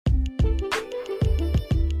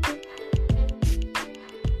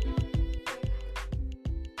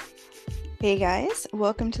Hey guys,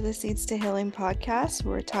 welcome to the Seeds to Healing podcast.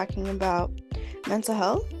 We're talking about mental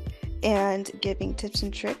health and giving tips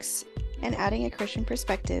and tricks and adding a Christian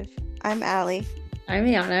perspective. I'm Allie. I'm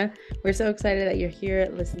Ayannah. We're so excited that you're here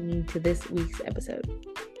listening to this week's episode.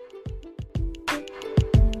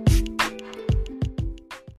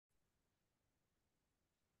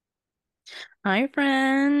 Hi,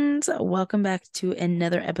 friends. Welcome back to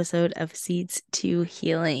another episode of Seeds to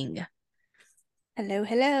Healing. Hello,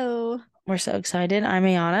 hello. We're so excited. I'm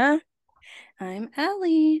Ayannah. I'm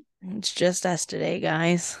Allie. It's just us today,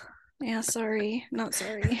 guys. Yeah, sorry. Not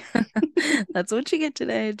sorry. That's what you get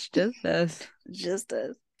today. It's just us. Just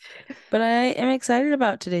us. But I am excited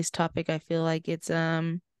about today's topic. I feel like it's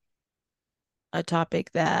a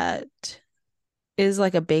topic that is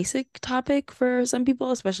like a basic topic for some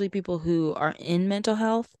people, especially people who are in mental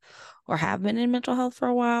health or have been in mental health for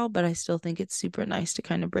a while, but I still think it's super nice to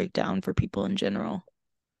kind of break down for people in general.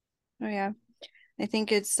 Oh yeah. I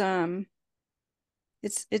think it's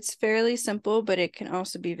fairly simple, but it can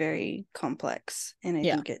also be very complex. And I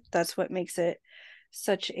think that's what makes it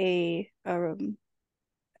such a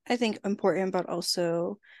I think important but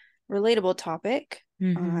also relatable topic.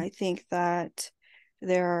 I think that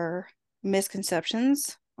there are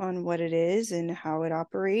misconceptions on what it is and how it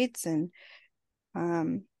operates, and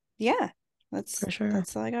yeah, For sure.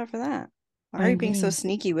 that's all I got for that. Why I are you being so agree.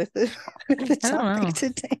 sneaky with the I don't topic know.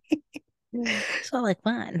 today? It's all like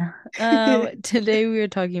fun. Today we are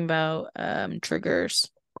talking about triggers,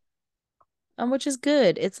 which is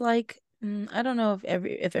good. It's like I don't know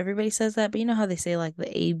if everybody says that, but you know how they say like the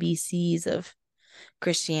ABCs of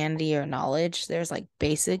Christianity or knowledge. There's like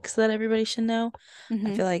basics that everybody should know.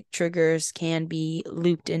 I feel like triggers can be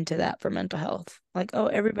looped into that for mental health. Like, oh,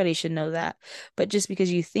 everybody should know that. But just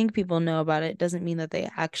because you think people know about it doesn't mean that they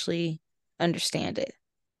actually understand it.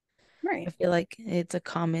 I Right. feel like it's a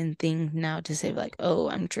common thing now to say like, oh,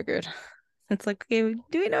 I'm triggered. It's like, okay,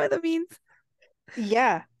 do we know what that means?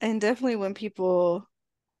 Yeah, and definitely when people,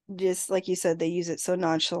 just like you said, they use it so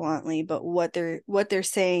nonchalantly, but what they're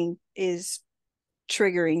saying is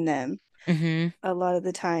triggering them. Mm-hmm. A lot of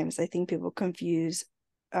the times I think people confuse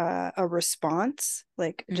a response,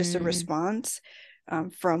 like just a Mm, response,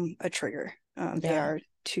 from a trigger. They yeah. are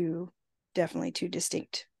definitely two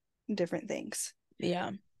distinct different things. Yeah.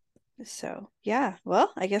 So yeah,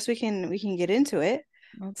 well, I guess we can get into it.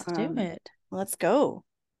 Let's do um it. let's go.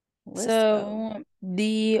 Let's go. So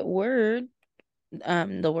the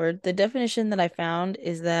definition that I found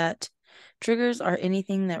is that triggers are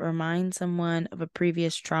anything that reminds someone of a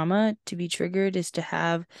previous trauma. To be triggered is to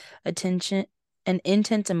have attention, an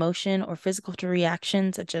intense emotion or physical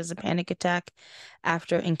reaction, such as a panic attack,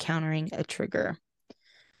 after encountering a trigger.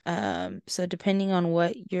 So depending on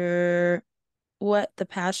what the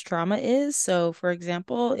past trauma is. So, for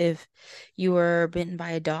example, if you were bitten by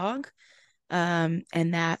a dog, and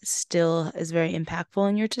that still is very impactful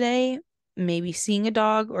in your today. Maybe seeing a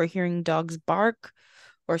dog or hearing dogs bark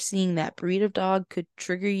or seeing that breed of dog could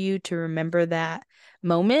trigger you to remember that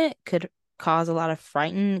moment, could cause a lot of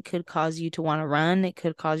frighten, could cause you to want to run, it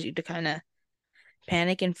could cause you to kind of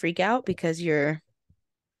panic and freak out because you're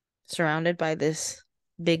surrounded by this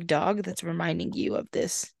big dog that's reminding you of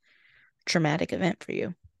this traumatic event for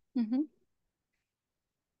you. Mm-hmm.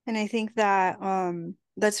 And I think that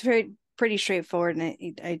that's very pretty straightforward,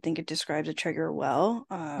 and I think it describes a trigger well.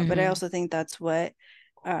 But I Mm-hmm. also think that's what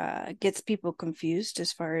gets people confused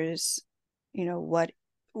as far as, what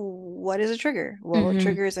is a trigger? Well, a Mm-hmm.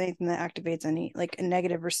 trigger is anything that activates any, like, a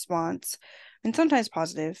negative response, and sometimes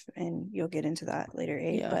positive, and you'll get into that later,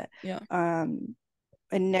 Yeah. but Yeah. um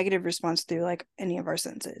a negative response through, like, any of our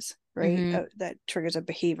senses, right? Mm-hmm. That triggers a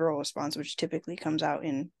behavioral response, which typically comes out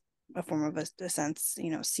in a form of a sense,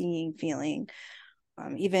 seeing, feeling,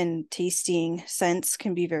 even tasting. Sense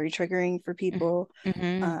can be very triggering for people.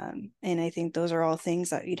 Mm-hmm. And I think those are all things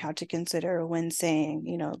that you'd have to consider when saying,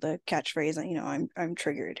 the catchphrase, I'm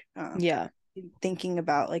triggered. Yeah. Thinking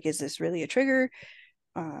about, like, is this really a trigger?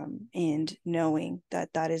 And knowing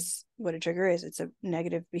that that is what a trigger is. It's a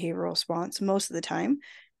negative behavioral response most of the time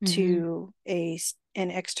Mm-hmm. to an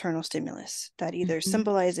external stimulus that either Mm-hmm.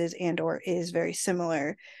 symbolizes and or is very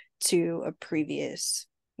similar to a previous,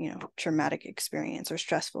 traumatic experience or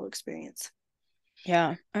stressful experience.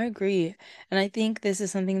 Yeah, I agree. And I think this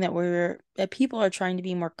is something that people are trying to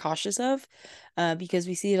be more cautious of, because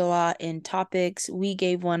we see it a lot in topics. We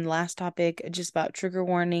gave one last topic just about trigger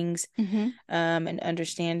warnings, Mm-hmm. and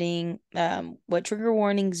understanding what trigger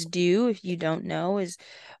warnings do. If you don't know, is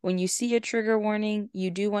when you see a trigger warning,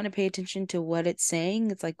 you do want to pay attention to what it's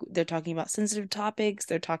saying. It's like they're talking about sensitive topics,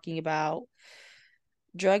 they're talking about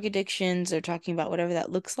drug addictions or talking about whatever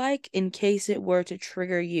that looks like in case it were to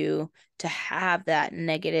trigger you to have that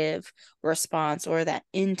negative response or that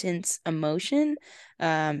intense emotion.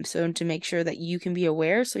 So to make sure that you can be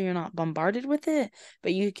aware so you're not bombarded with it,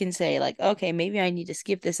 but you can say like, okay, maybe I need to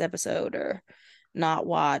skip this episode or not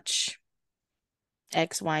watch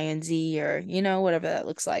X, Y, and Z or, whatever that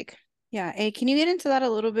looks like. Yeah. Hey, can you get into that a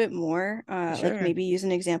little bit more? Like Sure. maybe use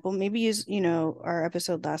an example, maybe use, our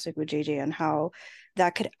episode last week with JJ on how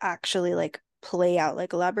that could actually like play out,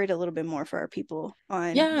 like elaborate a little bit more for our people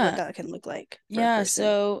on what Yeah. that can look like for a Yeah, person.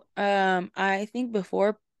 so I think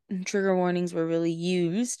before trigger warnings were really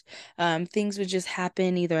used, things would just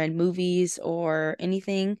happen either in movies or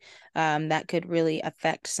anything that could really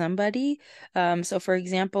affect somebody. So for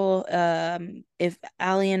example, if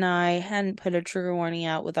Allie and I hadn't put a trigger warning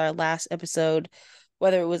out with our last episode,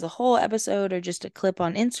 whether it was a whole episode or just a clip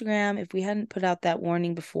on Instagram, if we hadn't put out that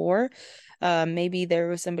warning before, maybe there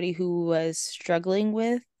was somebody who was struggling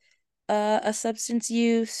with a substance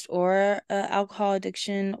use or alcohol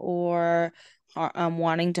addiction or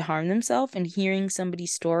wanting to harm themselves and hearing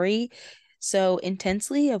somebody's story so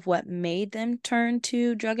intensely of what made them turn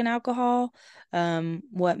to drug and alcohol,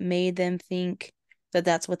 what made them think that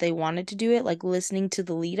that's what they wanted to do it, like listening to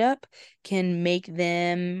the lead up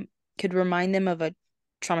could remind them of a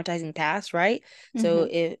traumatizing past, right? So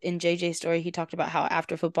Mm-hmm. in JJ's story, he talked about how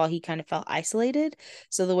after football he kind of felt isolated.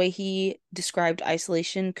 So the way he described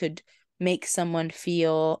isolation could make someone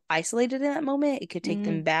feel isolated in that moment. It could take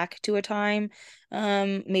them Mm-hmm. back to a time,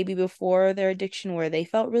 maybe before their addiction where they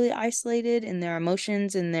felt really isolated in their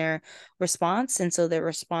emotions and their response. And so their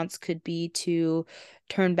response could be to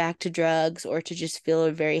turn back to drugs or to just feel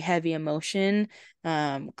a very heavy emotion,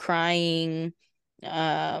 crying,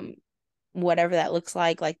 um, whatever that looks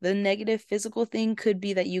like. Like the negative physical thing could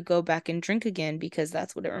be that you go back and drink again because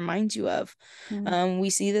that's what it reminds you of.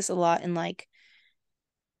 We see this a lot in like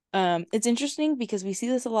it's interesting because we see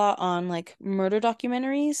this a lot on like murder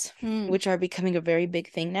documentaries, Mm-hmm. which are becoming a very big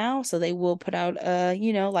thing now. So they will put out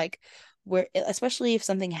like where especially if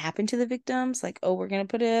something happened to the victims, like, oh, we're gonna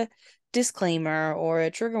put a disclaimer or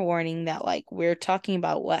a trigger warning that like we're talking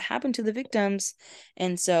about what happened to the victims.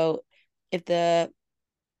 And so if the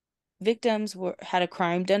victims were had a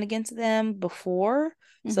crime done against them before,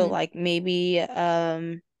 so Mm-hmm. like maybe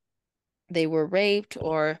they were raped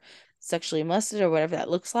or sexually molested or whatever that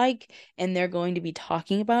looks like, and they're going to be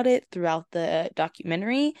talking about it throughout the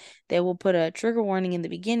documentary, they will put a trigger warning in the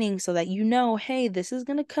beginning so that hey, this is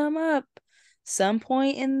going to come up some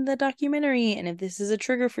point in the documentary. And if this is a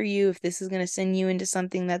trigger for you, if this is going to send you into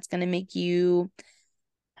something that's going to make you,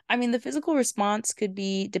 I mean, the physical response could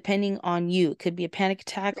be depending on you. It could be a panic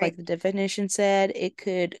attack, like Right. the definition said. It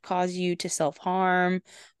could cause you to self-harm,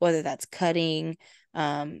 whether that's cutting,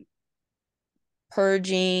 um,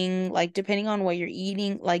 purging, like depending on what you're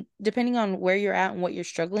eating, like depending on where you're at and what you're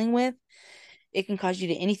struggling with, it can cause you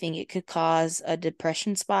to anything. It could cause a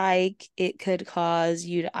depression spike. It could cause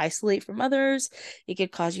you to isolate from others. It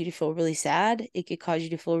could cause you to feel really sad. It could cause you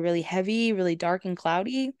to feel really heavy, really dark and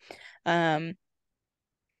cloudy. Um,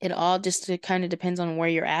 it all just kind of depends on where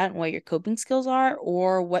you're at and what your coping skills are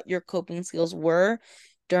or what your coping skills were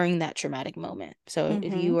during that traumatic moment. So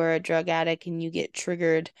if Mm-hmm. you were a drug addict and you get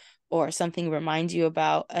triggered or something reminds you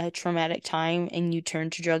about a traumatic time and you turn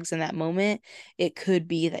to drugs in that moment, it could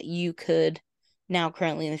be that you could now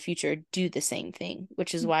currently in the future do the same thing,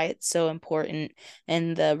 which is why it's so important.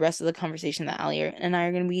 And the rest of the conversation that Ali and I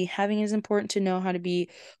are going to be having is important to know how to be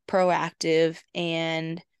proactive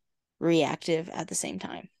and reactive at the same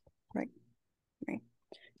time. Right. Right.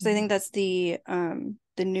 So I Mhm. think that's the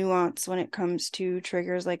nuance when it comes to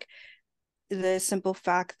triggers, like the simple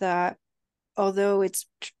fact that although it's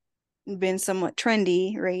been somewhat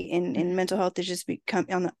trendy, right, in mental health to just become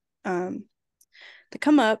on the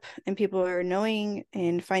come up, and people are knowing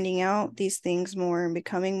and finding out these things more and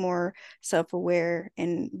becoming more self-aware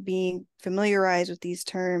and being familiarized with these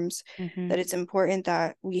terms, Mhm. that it's important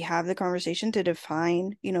that we have the conversation to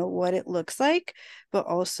define, what it looks like, but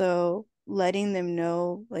also letting them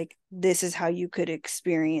know like this is how you could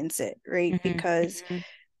experience it, right? Mhm. Because Mhm.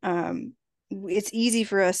 um it's easy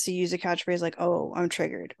for us to use a catchphrase like, oh, I'm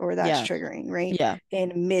triggered, or that's Yeah. triggering, right? Yeah.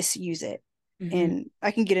 And misuse it. Mhm. And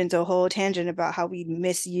I can get into a whole tangent about how we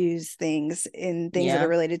misuse things in things that are Yeah,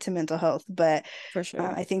 related to mental health, but for sure.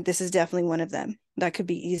 I think this is definitely one of them that could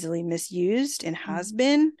be easily misused and has Mhm.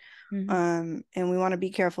 been. Mhm. And we want to be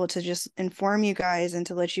careful to just inform you guys and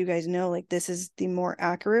to let you guys know like this is the more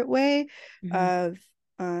accurate way Mhm. of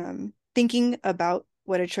thinking about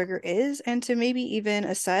what a trigger is, and to maybe even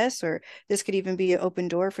assess, or this could even be an open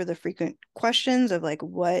door for the frequent questions of like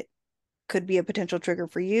what could be a potential trigger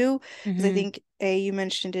for you. Because I Mm-hmm. think you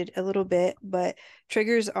mentioned it a little bit, but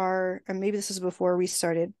triggers are, and maybe this was before we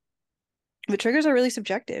started, but triggers are really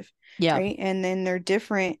subjective, Yeah. right? And then they're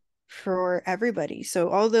different for everybody.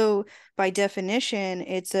 So although by definition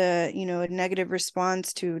it's a, a negative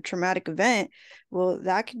response to a traumatic event, well,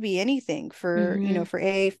 that could be anything. For,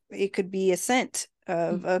 Mm-hmm. it could be a scent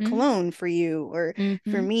of a Mm-hmm. cologne for you, or for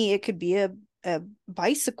Mm-hmm. me it could be a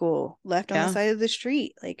bicycle left on the Yeah. side of the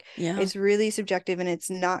street. Like, Yeah. it's really subjective and it's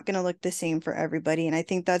not going to look the same for everybody. And I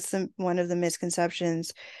think that's one of the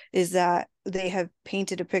misconceptions, is that they have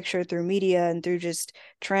painted a picture through media and through just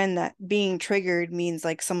trend that being triggered means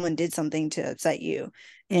like someone did something to upset you.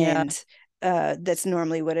 Yeah. And that's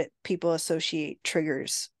normally what people associate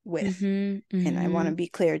triggers with. Mm-hmm. And I want Mm-hmm. to be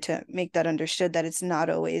clear to make that understood, that it's not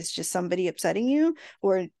always just somebody upsetting you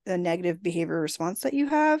or a negative behavior response that you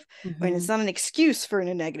have. And Mm-hmm. it's not an excuse for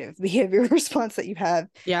a negative behavior response that you have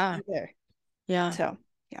Yeah. either. Yeah. So,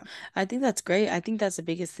 yeah. I think that's great. I think that's the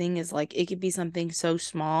biggest thing is like it could be something so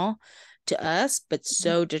small to us, but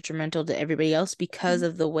so detrimental to everybody else because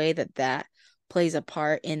Mm-hmm. of the way that that plays a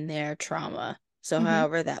part in their trauma. So, Mm-hmm.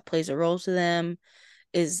 however that plays a role to them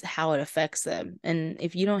is how it affects them. And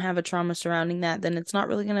if you don't have a trauma surrounding that, then it's not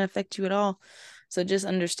really going to affect you at all. So, just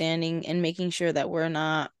understanding and making sure that we're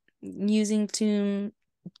not using terms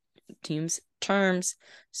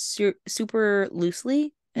super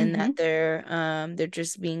loosely and Mm-hmm. that they're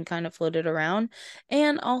just being kind of floated around,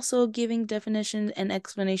 and also giving definition and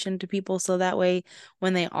explanation to people so that way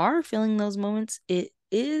when they are feeling those moments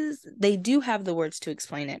they do have the words to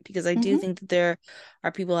explain it, because I do Mm-hmm. think that there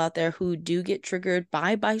are people out there who do get triggered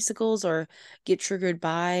by bicycles or get triggered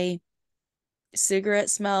by cigarette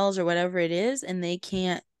smells or whatever it is, and they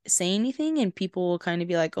can't say anything, and people will kind of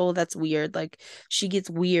be like, oh, that's weird, like she gets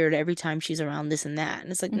weird every time she's around this and that,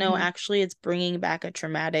 and it's like, no, Mm-hmm. actually it's bringing back a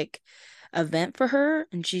traumatic event for her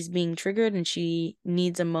and she's being triggered and she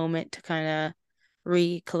needs a moment to kind of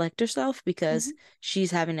recollect herself Mm-hmm. because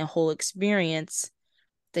she's having a whole experience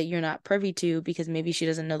that you're not privy to, because maybe she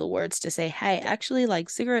doesn't know the words to say, hey, actually, like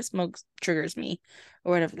cigarette smoke triggers me,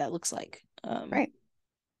 or whatever that looks like. Right.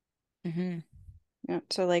 Mhm. Yeah.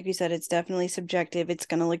 So like you said, it's definitely subjective. It's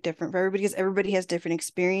going to look different for everybody because everybody has different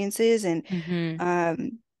experiences. And Mhm.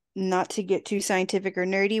 um not to get too scientific or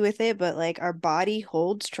nerdy with it, but like our body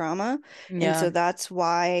holds trauma. And Yeah. so that's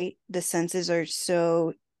why the senses are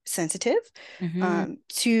so sensitive Mhm.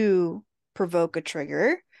 to provoke a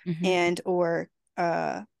trigger Mhm. and or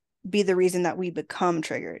uh be the reason that we become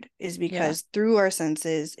triggered, is Yeah. because through our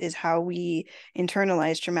senses is how we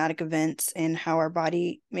internalize traumatic events and how our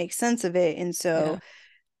body makes sense of it. And so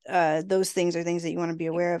Yeah. those things are things that you want to be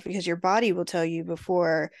aware of, because your body will tell you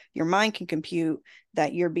before your mind can compute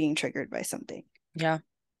that you're being triggered by something. Yeah.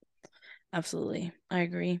 Absolutely. I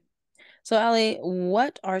agree. So, Allie,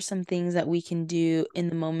 what are some things that we can do in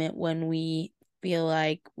the moment when we feel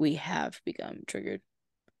like we have become triggered?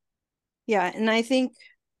 Yeah, and I think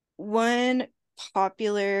one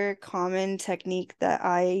popular common technique that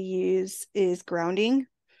I use is grounding.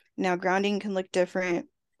 Now, grounding can look different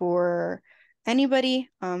for anybody,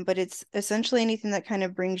 but it's essentially anything that kind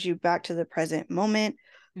of brings you back to the present moment.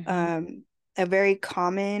 Mm-hmm. Um, a very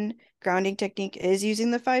common grounding technique is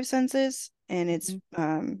using the five senses, and it's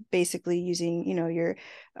Mm-hmm. basically using, your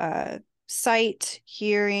sight,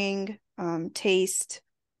 hearing, taste,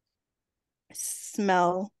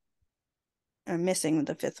 smell. I'm missing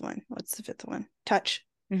the fifth one. What's the fifth one? Touch.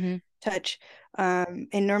 Mm-hmm. Touch. And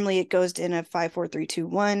normally it goes in a 5, 4, 3, 2,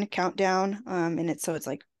 1 countdown. And it's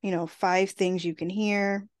like, five things you can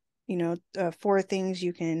hear, four things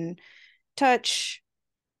you can touch,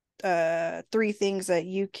 three things that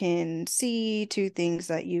you can see, two things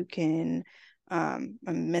that you can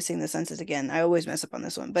I'm missing the senses again. I always mess up on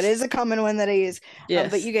this one, but it is a common one that I use. But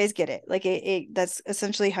Yes. you guys get it. Like that's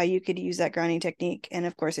essentially how you could use that grounding technique. And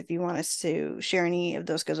of course, if you want us to share any of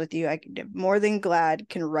those skills with you, I could more than glad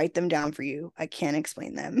can write them down for you. I can't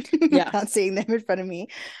explain them Yeah. without seeing them in front of me.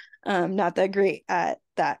 Not that great at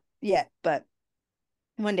that yet, but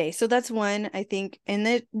one day. So that's one, I think.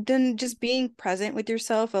 And then just being present with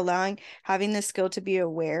yourself, having the skill to be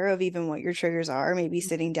aware of even what your triggers are, maybe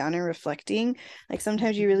sitting down and reflecting. Like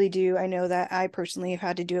sometimes you Mm-hmm. really do. I know that I personally have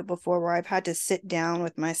had to do it before, where I've had to sit down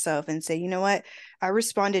with myself and say, you know what, I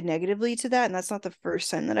responded negatively to that. And that's not the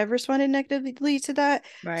first time that I've responded negatively to that.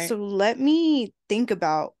 Right. So let me think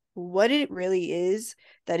about what it really is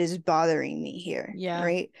that is bothering me here. Yeah.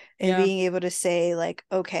 Right. And Yeah. being able to say, like,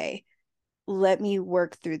 okay, let me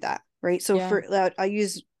work through that. Right. So Yeah. for I'll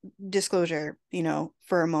use disclosure,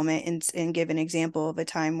 for a moment, and give an example of a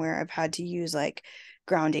time where I've had to use like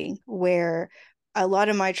grounding, where a lot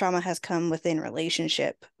of my trauma has come within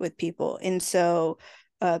relationship with people. And so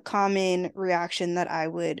a common reaction that I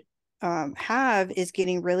would have is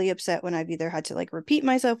getting really upset when I've either had to like repeat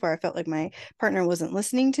myself or I felt like my partner wasn't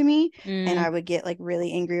listening to me, and Mm, I would get like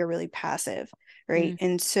really angry or really passive, right? mm,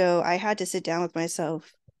 And so I had to sit down with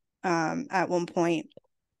myself at one point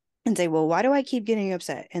and say, well, why do I keep getting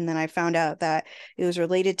upset? And then I found out that it was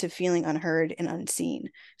related to feeling unheard and unseen.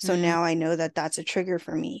 So mm, now I know that that's a trigger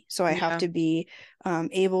for me. So I have yeah. to be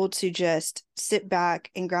able to just sit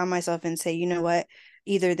back and ground myself and say, you know what?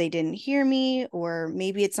 Either they didn't hear me, or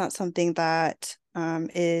maybe it's not something that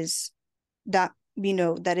is that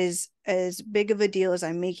that is as big of a deal as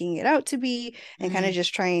I'm making it out to be, and kind Mm, of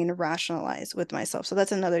just trying to rationalize with myself. So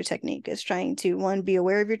that's another technique, is trying to, one, be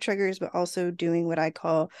aware of your triggers, but also doing what I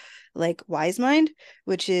call like wise mind,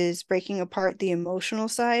 which is breaking apart the emotional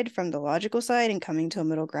side from the logical side and coming to a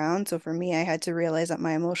middle ground. So for me, I had to realize that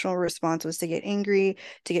my emotional response was to get angry,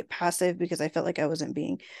 to get passive, because I felt like I wasn't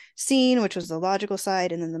being seen, which was the logical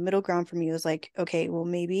side. And then the middle ground for me was like, okay, well,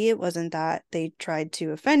 maybe it wasn't that they tried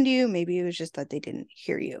to offend you. Maybe it was just that they didn't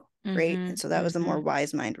hear you. Right. mm-hmm, And so that was the mm-hmm. more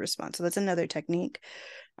wise mind response. So that's another technique.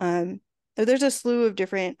 Um, there's a slew of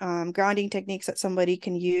different grounding techniques that somebody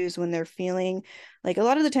can use when they're feeling like, a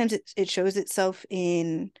lot of the times it shows itself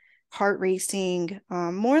in heart racing,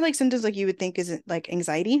 more like symptoms like you would think is like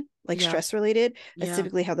anxiety, like Yeah, stress related. That's yeah.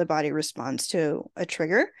 typically how the body responds to a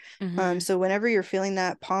trigger. Mm-hmm, So whenever you're feeling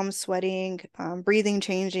that, palms sweating, breathing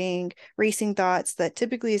changing, racing thoughts, that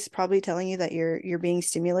typically is probably telling you that you're being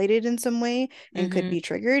stimulated in some way and could mm-hmm, be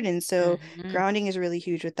triggered. And so mm-hmm. grounding is really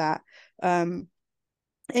huge with that. Um,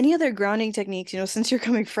 any other grounding techniques, since you're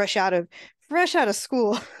coming fresh out of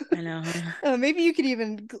school, I know, huh? maybe you could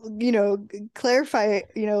even, clarify,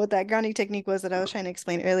 what that grounding technique was that I was trying to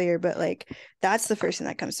explain earlier. But like, that's the first thing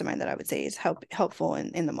that comes to mind that I would say is helpful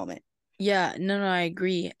in the moment. Yeah, no, I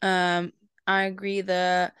agree. I agree.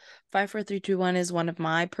 The 5 4 3 2 1 is one of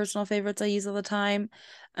my personal favorites I use all the time.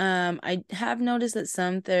 I have noticed that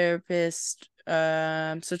some therapists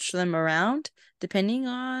switch them around depending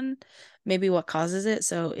on maybe what causes it.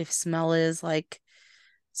 So if smell is like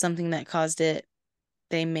something that caused it,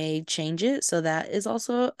 they may change it. So that is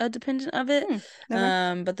also a dependent of it. Hmm.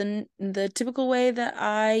 Okay. But then the typical way that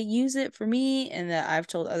I use it for me and that I've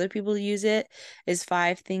told other people to use it is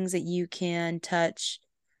 5 things that you can touch,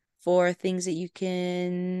 4 things that you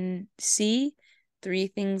can see, 3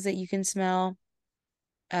 things that you can smell,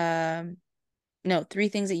 um, no, 3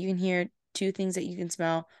 things that you can hear, 2 things that you can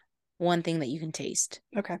smell, 1 thing that you can taste.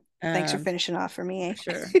 Okay. Thanks for Um, finishing off for for me.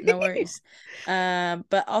 sure. No worries.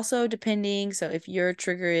 But also depending, so if your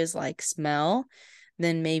trigger is like smell,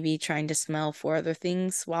 then maybe trying to smell 4 other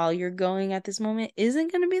things while you're going at this moment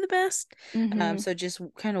isn't going to be the best. Mm-hmm. So just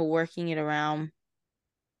kind of working it around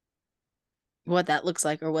what that looks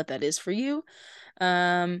like or what that is for you.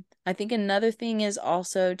 I think another thing is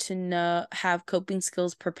also to have coping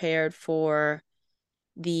skills prepared for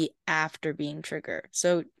the after being triggered.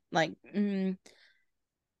 So like,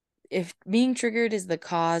 if being triggered is the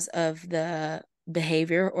cause of the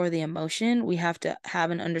behavior or the emotion, we have to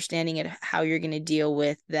have an understanding of how you're going to deal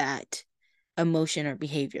with that emotion or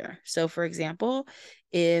behavior. So, for example,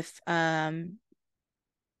 if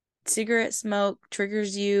cigarette smoke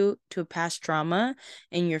triggers you to a past trauma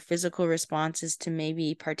and your physical response is to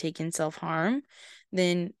maybe partake in self-harm,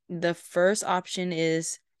 then the first option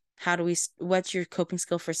is what's your coping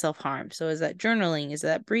skill for self-harm? So is that journaling? Is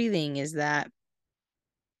that breathing? Is that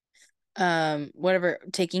whatever,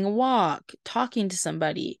 taking a walk, talking to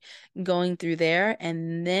somebody, going through there,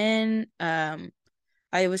 and then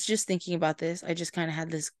I was just thinking about this. I just kind of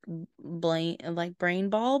had this brain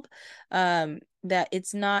bulb, that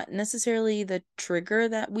it's not necessarily the trigger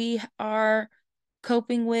that we are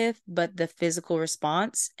coping with, but the physical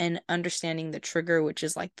response and understanding the trigger, which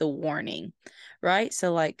is like the warning, right?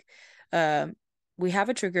 So like, um, we have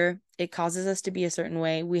a trigger, it causes us to be a certain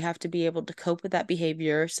way. We have to be able to cope with that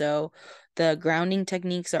behavior. So the grounding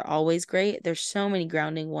techniques are always great. There's so many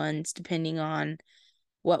grounding ones depending on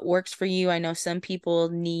what works for you. I know some people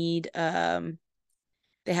need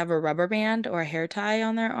they have a rubber band or a hair tie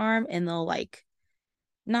on their arm and they'll like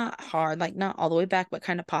not hard, like not all the way back, but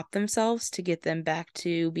kind of pop themselves to get them back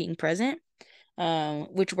to being present,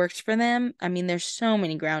 which works for them. I mean, there's so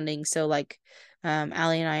many groundings. So like,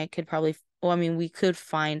 Allie and I could probably, well, I mean, we could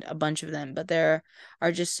find a bunch of them, but there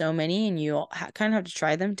are just so many, and you kind of have to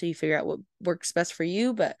try them till you figure out what works best for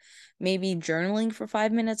you. But maybe journaling for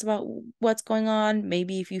 5 minutes about what's going on.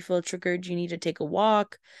 Maybe if you feel triggered, you need to take a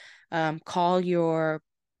walk. Call your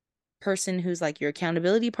person who's like your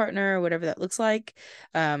accountability partner or whatever that looks like.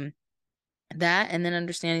 Um, that and then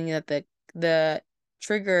understanding that the the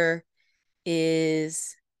trigger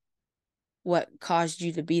is what caused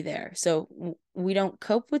you to be there. So we don't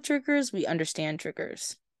cope with triggers, we understand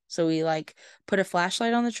triggers. So we like put a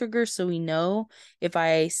flashlight on the trigger so we know if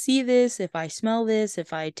I see this, if I smell this,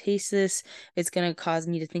 if I taste this, it's going to cause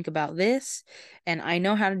me to think about this. And I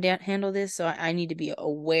know how to handle this, so I need to be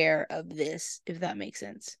aware of this, if that makes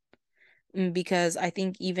sense. Because I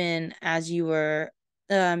think even as you were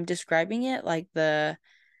describing it, like the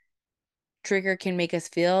trigger can make us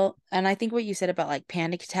feel. And I think what you said about like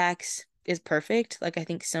panic attacks is perfect. Like, I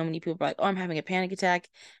think so many people are like, oh, I'm having a panic attack.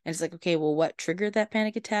 And it's like, okay, well, what triggered that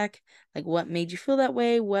panic attack? Like, what made you feel that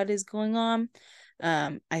way? What is going on?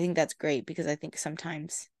 I think that's great because I think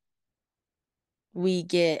sometimes we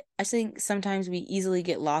easily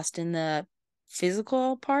get lost in the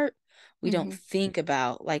physical part. We don't Mm-hmm. think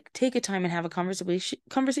about like take a time and have a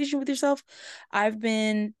conversation with yourself. I've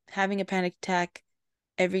been having a panic attack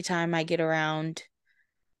every time I get around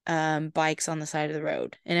bikes on the side of the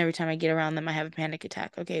road. And every time I get around them, I have a panic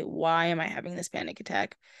attack. Okay, why am I having this panic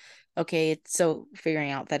attack? Okay, it's so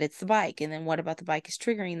figuring out that it's the bike. And then what about the bike is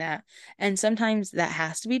triggering that? And sometimes that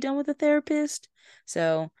has to be done with a therapist.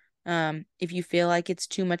 So, if you feel like it's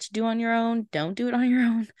too much to do on your own, don't do it on your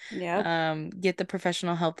own. Yep. Get the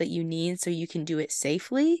professional help that you need so you can do it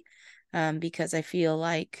safely. Because I feel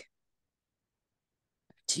like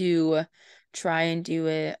to try and do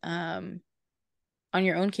it on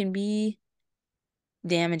your own can be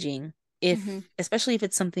damaging Mm-hmm. if especially if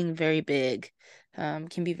it's something very big,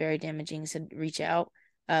 can be very damaging, so reach out.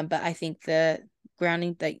 But I think the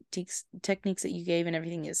grounding techniques that you gave and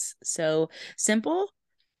everything is so simple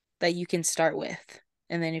that you can start with,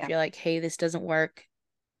 and then if Yeah. you're like, hey, this doesn't work,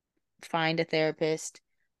 find a therapist,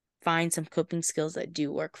 find some coping skills that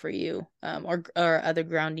do work for you, or other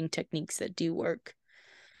grounding techniques that do work,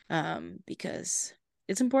 because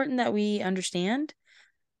it's important that we understand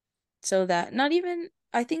so that not even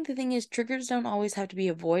I think the thing is triggers don't always have to be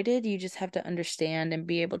avoided. You just have to understand and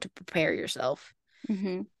be able to prepare yourself.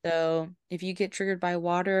 Mm-hmm. So if you get triggered by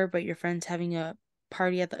water, but your friend's having a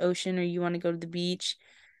party at the ocean or you want to go to the beach,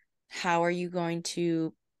 how are you going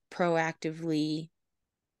to proactively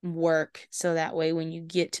work so that way when you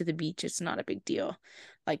get to the beach, it's not a big deal?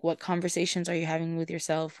 Like, what conversations are you having with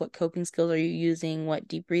yourself? What coping skills are you using? What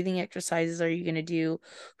deep breathing exercises are you going to do?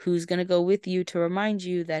 Who's going to go with you to remind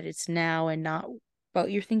you that it's now and not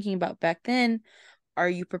what you're thinking about back then? Are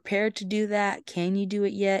you prepared to do that? Can you do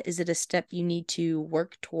it yet? Is it a step you need to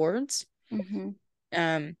work towards? Mm-hmm.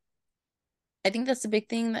 Um, I think that's the big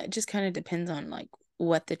thing that just kind of depends on like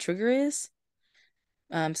what the trigger is.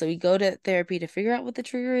 So we go to therapy to figure out what the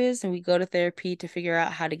trigger is, and we go to therapy to figure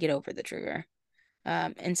out how to get over the trigger.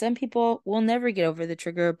 And some people will never get over the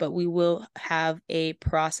trigger, but we will have a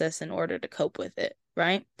process in order to cope with it,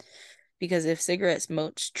 right? Because if cigarette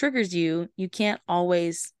smoke triggers you, you can't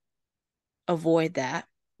always avoid that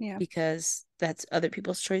Yeah. because that's other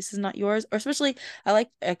people's choices, not yours. Or especially, I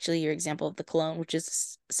like actually your example of the cologne, which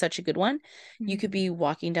is such a good one. You Mm-hmm. could be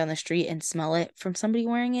walking down the street and smell it from somebody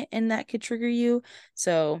wearing it, and that could trigger you.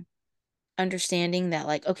 So understanding that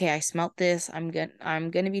like, okay, I smelt this, I'm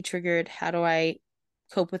gonna be triggered. How do I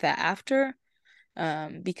cope with that after?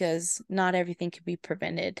 Because not everything can be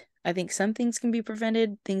prevented. I think some things can be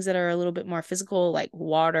prevented, things that are a little bit more physical, like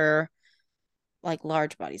water, like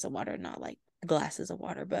large bodies of water, not like glasses of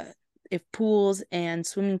water. But if pools and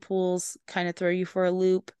swimming pools kind of throw you for a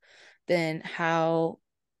loop, then how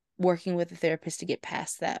working with a therapist to get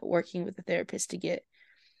past that, working with a therapist to get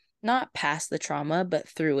not past the trauma, but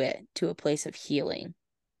through it to a place of healing,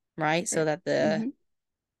 right? So Right. that Mm-hmm.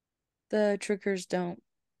 the triggers don't,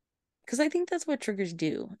 because I think that's what triggers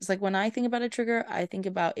do. It's like when I think about a trigger, I think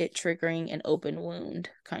about it triggering an open wound,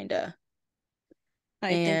 kind of. I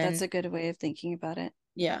think that's And a good way of thinking about it.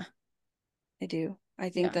 yeah, I do. I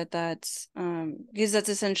think yeah. that that's because that's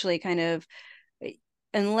essentially kind of,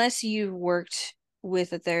 unless you've worked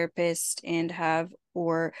with a therapist and have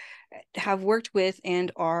worked with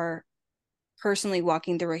and are personally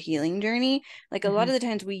walking through a healing journey, like a lot Mm-hmm. of the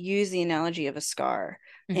times we use the analogy of a scar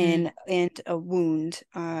Mm-hmm. and a wound,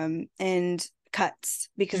 and cuts,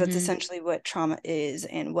 because that's Mm-hmm. essentially what trauma is,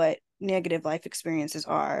 and what negative life experiences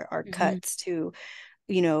are Mm-hmm. cuts to,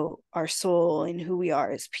 our soul and who we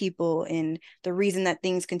are as people. And the reason that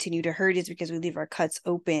things continue to hurt is because we leave our cuts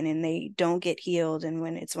open and they don't get healed. And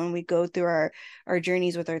when we go through our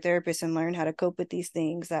journeys with our therapist and learn how to cope with these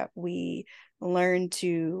things, that we learn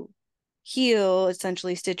to heal,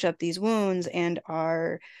 essentially stitch up these wounds, and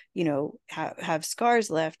are, have scars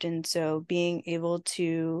left. And so being able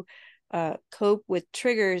to cope with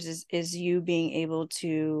triggers is you being able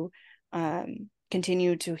to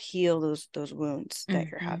continue to heal those wounds that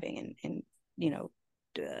you're Mm-hmm. having, and you know,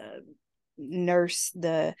 uh, nurse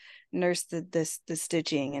the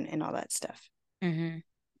stitching and all that stuff. Mm-hmm.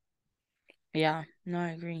 Yeah, no, I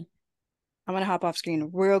agree. I'm gonna hop off screen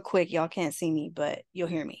real quick. Y'all can't see me, but you'll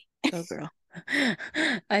hear me. Go girl.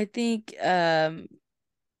 I think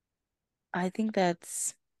I think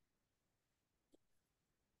that's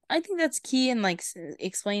I think that's key in like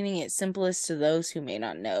explaining it simplest to those who may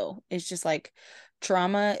not know. It's just like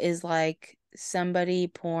trauma is like somebody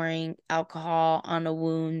pouring alcohol on a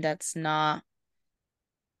wound that's not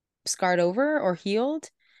scarred over or healed.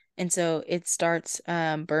 And so it starts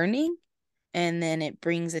burning, and then it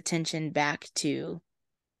brings attention back to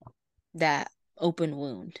that open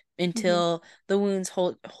wound Mm-hmm. until the wound's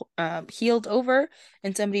healed over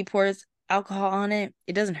and somebody pours alcohol on it.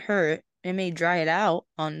 It doesn't hurt. It may dry it out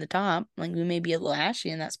on the top, like we may be a little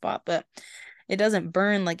ashy in that spot, but it doesn't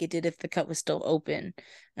burn like it did if the cut was still open.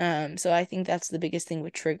 So I think that's the biggest thing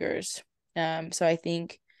with triggers. So I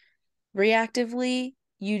think reactively,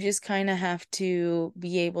 you just kind of have to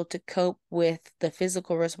be able to cope with the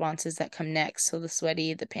physical responses that come next. So the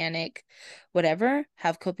sweaty, the panic, whatever,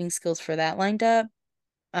 have coping skills for that lined up.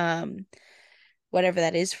 Um, whatever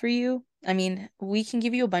that is for you. I mean, we can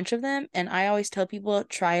give you a bunch of them, and I always tell people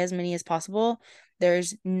try as many as possible.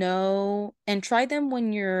 There's no, and try them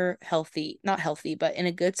when you're healthy, not healthy, but in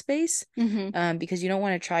a good space, Mm-hmm. because you don't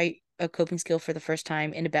want to try a coping skill for the first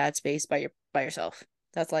time in a bad space by yourself.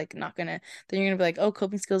 That's like not gonna, then you're gonna be like, oh,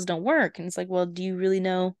 coping skills don't work. And it's like, well, do you really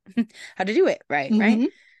know how to do it? Right, right? Mm-hmm.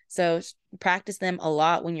 So practice them a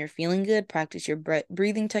lot when you're feeling good. Practice your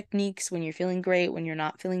breathing techniques when you're feeling great, when you're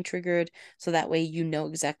not feeling triggered, so that way you know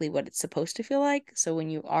exactly what it's supposed to feel like. So when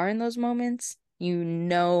you are in those moments, you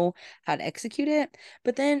know how to execute it.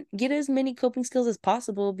 But then get as many coping skills as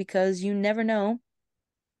possible, because you never know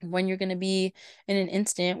when you're going to be in an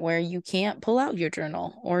instant where you can't pull out your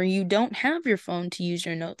journal or you don't have your phone to use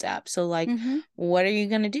your notes app. So, like, Mm-hmm. what are you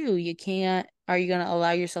going to do? You can't, are you going to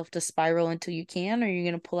allow yourself to spiral until you can, or are you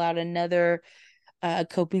going to pull out another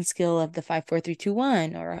coping skill of the 5 4 3 2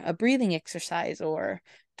 1, or a breathing exercise, or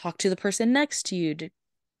talk to the person next to you to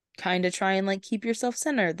kind of try and like keep yourself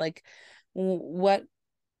centered? Like, what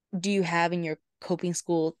do you have in your coping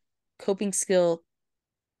skill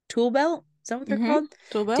tool belt? Is that what they're Mm-hmm. called?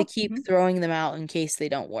 Tool To belt. keep Mm-hmm. throwing them out in case they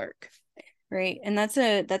don't work. Right. And that's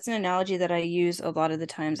an analogy that I use a lot of the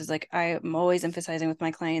times, is like I'm always emphasizing with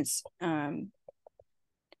my clients,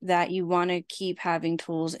 that you want to keep having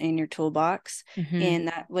tools in your toolbox. Mm-hmm. And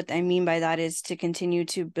that, what I mean by that is to continue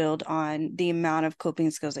to build on the amount of coping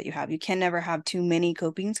skills that you have. You can never have too many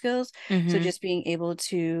coping skills. So Mm-hmm. just being able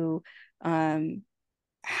to um,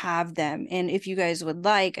 have them. And if you guys would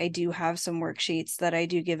like, I do have some worksheets that I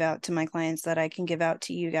do give out to my clients that I can give out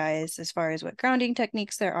to you guys as far as what grounding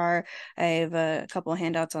techniques there are. I have a couple of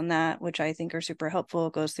handouts on that, which I think are super helpful.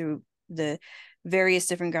 It goes through the various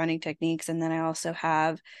different grounding techniques. And then I also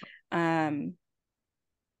have um,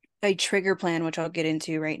 a trigger plan, which I'll get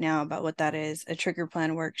into right now about what that is, a trigger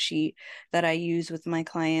plan worksheet that I use with my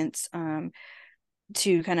clients,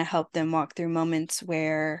 to kind of help them walk through moments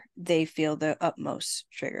where they feel the utmost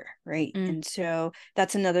trigger, right? Mm. And so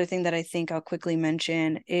that's another thing that I think I'll quickly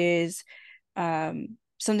mention is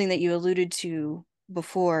something that you alluded to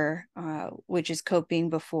before, which is coping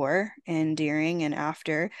before and during and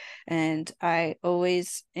after. And I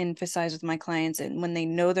always emphasize with my clients, and when they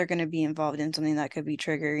know they're going to be involved in something that could be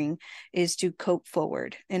triggering, is to cope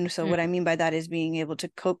forward. And so, Mm. what I mean by that is being able to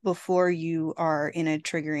cope before you are in a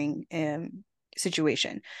triggering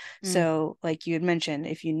situation. Mm. So, like you had mentioned,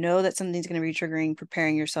 if you know that something's going to be triggering,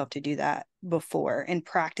 preparing yourself to do that before and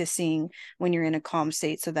practicing when you're in a calm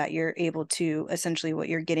state, so that you're able to, essentially what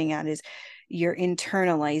you're getting at is you're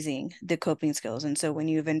internalizing the coping skills. And so when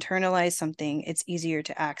you've internalized something, it's easier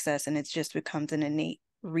to access, and it just becomes an innate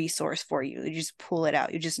resource for you. You just pull it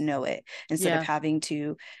out, you just know it, instead of Yeah. having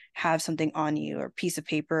to have something on you or piece of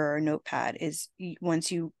paper or a notepad. Is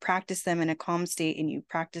once you practice them in a calm state and you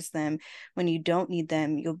practice them when you don't need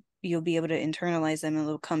them, you'll be able to internalize them and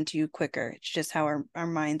they'll come to you quicker. It's just how our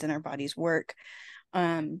minds and our bodies work.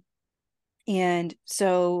 um and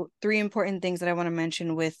so, three important things that I want to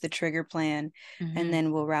mention with the trigger plan, and Mm-hmm.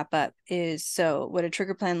 then we'll wrap up, is so what a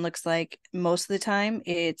trigger plan looks like most of the time,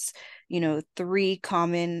 it's, three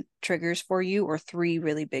common triggers for you, or three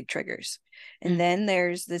really big triggers. And Mm. then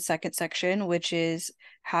there's the second section, which is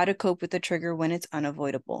how to cope with the trigger when it's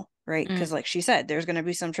unavoidable, right? Mm. Because, like she said, there's going to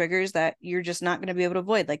be some triggers that you're just not going to be able to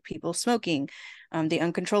avoid, like people smoking, the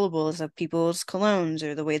uncontrollables of people's colognes,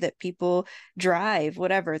 or the way that people drive,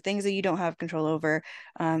 whatever, things that you don't have control over,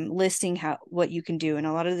 listing how what you can do. And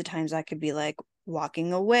a lot of the times that could be like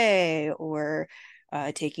walking away, or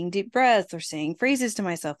taking deep breaths, or saying phrases to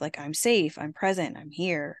myself like, I'm safe, I'm present, I'm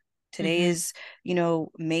here. Today is,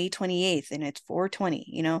 May 28th and it's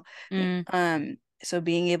 4:20, so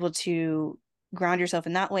being able to ground yourself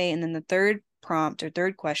in that way. And then the third prompt or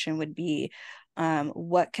third question would be,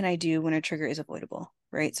 what can I do when a trigger is avoidable?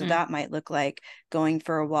 Right. So that might look like going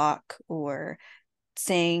for a walk, or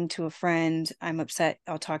saying to a friend, I'm upset,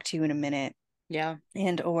 I'll talk to you in a minute. Yeah.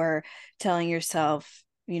 And or telling yourself,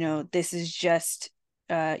 this is just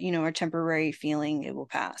a temporary feeling, it will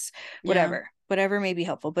pass. Whatever may be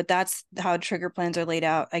helpful. But that's how trigger plans are laid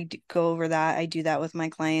out. I go over that. I do that with my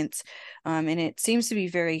clients, and it seems to be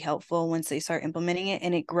very helpful once they start implementing it,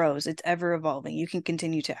 and it grows. It's ever evolving. You can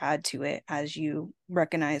continue to add to it as you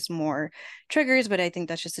recognize more triggers, but I think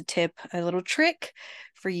that's just a little trick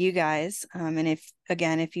for you guys. And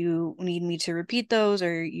if you need me to repeat those,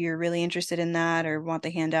 or you're really interested in that, or want the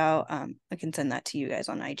handout, I can send that to you guys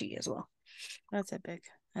on IG as well. That's epic.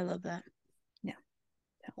 I love that. Yeah.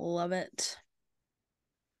 Love it.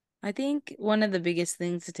 I think one of the biggest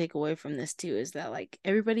things to take away from this too is that like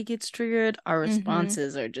everybody gets triggered. Our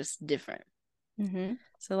responses are just different.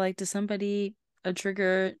 So like to somebody, a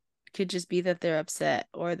trigger could just be that they're upset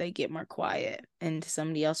or they get more quiet. And to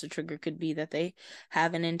somebody else, a trigger could be that they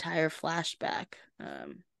have an entire flashback.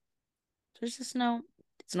 There's just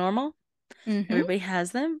it's normal. Everybody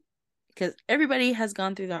has them because everybody has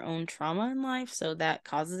gone through their own trauma in life. So that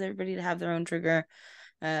causes everybody to have their own trigger.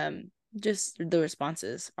 Just the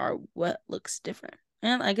responses are what looks different.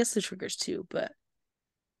 And I guess the triggers too, but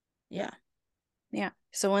yeah. Yeah.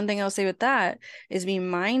 So one thing I'll say with that is be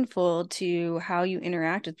mindful to how you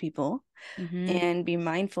interact with people, and be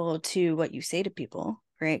mindful to what you say to people,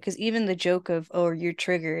 right? Because even the joke of, oh, you're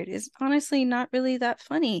triggered is honestly not really that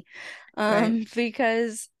funny, Right.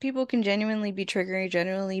 because people can genuinely be triggered,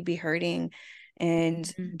 genuinely be hurting,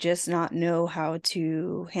 and just not know how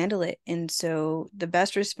to handle it. And so the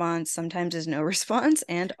best response sometimes is no response.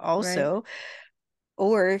 And also,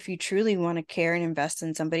 or if you truly want to care and invest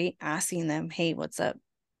in somebody, asking them, hey, what's up?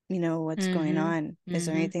 What's going on? Is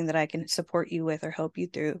there anything that I can support you with or help you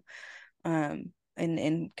through? And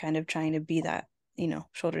kind of trying to be that,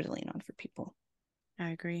 shoulder to lean on for people. I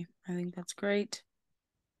agree. I think that's great.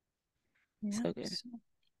 Yeah. So good. So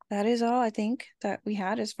that is all I think that we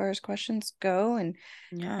had as far as questions go. And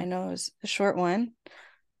yeah, I know it was a short one.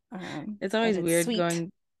 it's always weird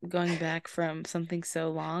sweet. going back from something so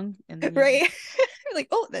long and then right. Like,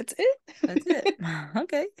 oh, that's it. That's it.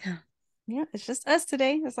 Okay. Yeah, it's just us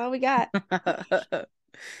today. That's all we got.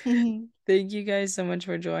 Thank you guys so much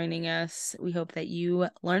for joining us. We hope that you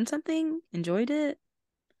learned something, enjoyed it,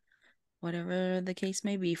 whatever the case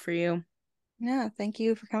may be for you. Yeah, thank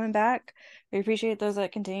you for coming back. We appreciate those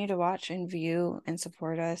that continue to watch and view and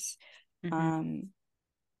support us.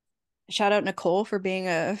 Shout out Nicole for being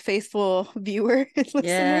a faithful viewer and listener.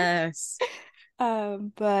 Yes.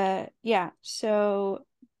 But yeah, so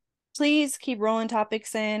please keep rolling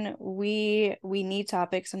topics in. We need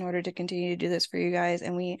topics in order to continue to do this for you guys,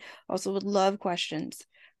 and we also would love questions.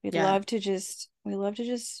 We love to just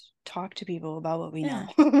talk to people about what we know.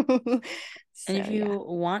 And if you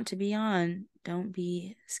want to be on, don't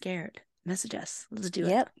be scared. Message us. Let's do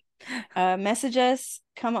it. Message us,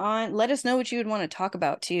 come on, let us know what you would want to talk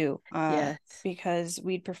about too. Because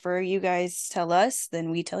we'd prefer you guys tell us than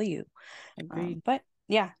we tell you. But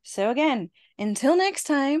yeah, so again, until next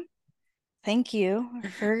time, thank you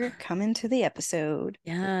for coming to the episode.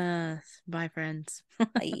 Yes. Bye, friends.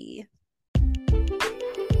 Bye.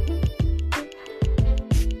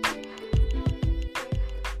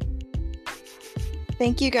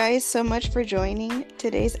 Thank you guys so much for joining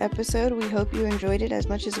today's episode. We hope you enjoyed it as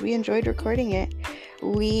much as we enjoyed recording it.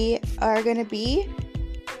 We are going to be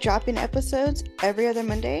dropping episodes every other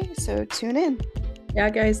Monday, so tune in. Yeah,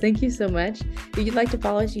 guys, thank you so much. If you'd like to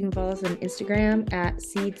follow us, you can follow us on Instagram at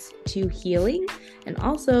Seeds to Healing. And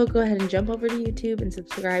also go ahead and jump over to YouTube and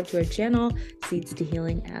subscribe to our channel, Seeds to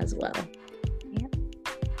Healing, as well. Yep.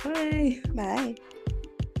 Bye. Bye.